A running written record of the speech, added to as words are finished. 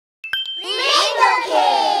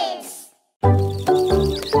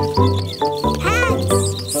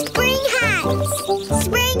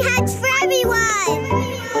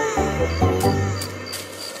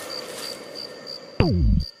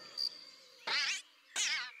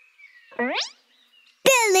Billy!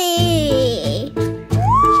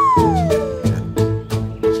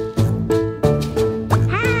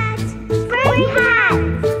 Hats! Spring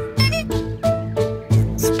hats!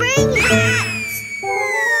 Spring hats!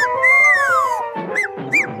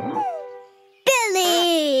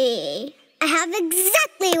 Billy! I have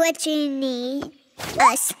exactly what you need.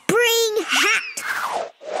 A spring hat!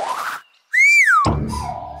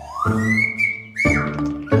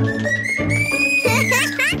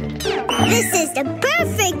 This is the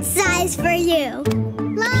perfect size for you.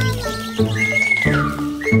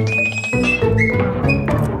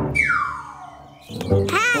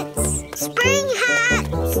 Hats! Spring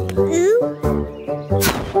hats! Ooh.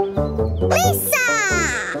 Lisa!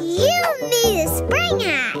 You need a spring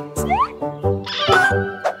hat.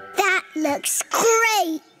 That looks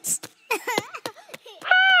great.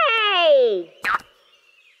 Hey!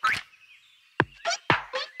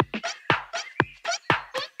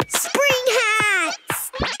 Spring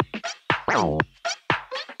hats!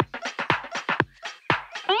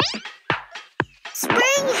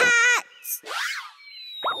 Spring hats!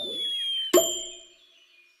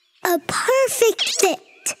 A perfect fit.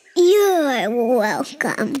 You're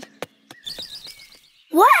welcome.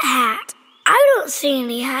 What hat? I don't see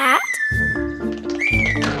any hat.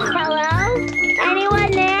 Hello?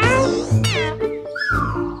 Anyone there?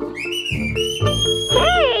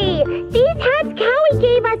 Hey! These hats Cowy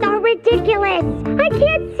gave us are ridiculous. I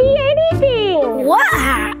can't see anything. What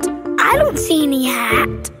hat? I don't see any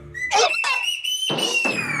hat.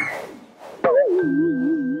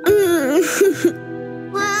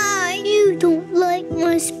 Why you don't like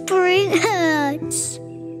my spring hats?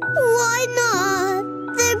 Why not?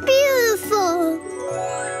 They're beautiful.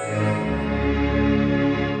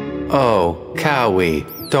 Oh, Cowy,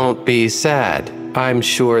 don't be sad. I'm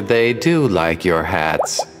sure they do like your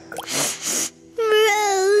hats.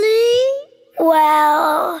 Really?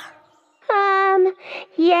 Well,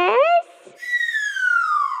 Yes?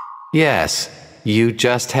 Yes, you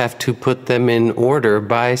just have to put them in order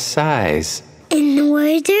by size. In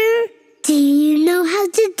order? Do you know how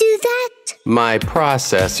to do that? My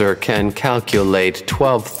processor can calculate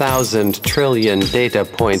 12,000 trillion data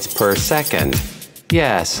points per second.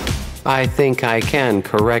 Yes, I think I can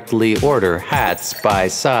correctly order hats by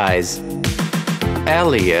size.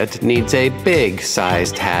 Elliot needs a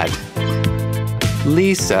big-sized hat.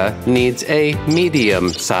 Lisa needs a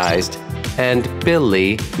medium-sized, and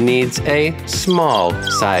Billy needs a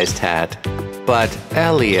small-sized hat. But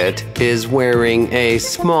Elliot is wearing a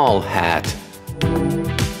small hat.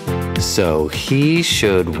 So he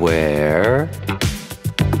should wear...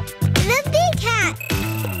 The big hat.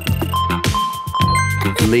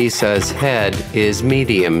 Lisa's head is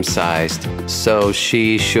medium-sized, so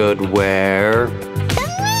she should wear... The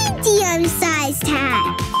medium-sized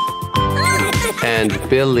hat. And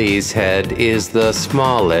Billy's head is the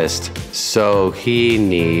smallest, so he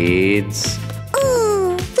needs...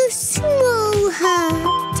 Oh, the small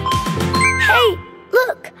hat. hey,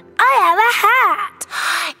 look, I have a hat.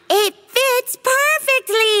 It fits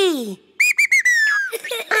perfectly.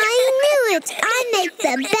 I knew it. I make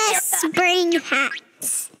the best spring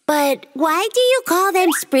hats. But why do you call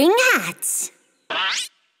them spring hats?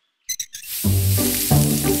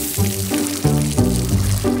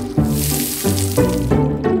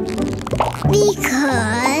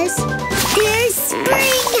 Because they're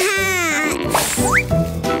spring hats.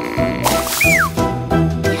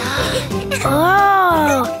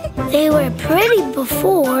 Oh, they were pretty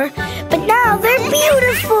before, but now they're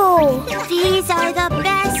beautiful. These are the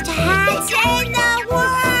best hats in the world.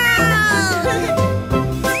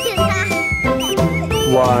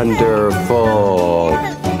 Wonderful!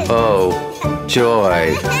 Oh,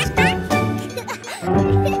 joy!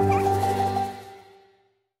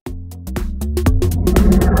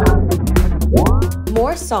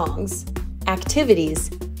 More songs, activities,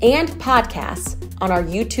 and podcasts on our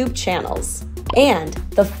YouTube channels, and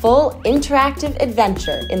the full interactive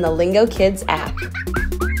adventure in the Lingokids app.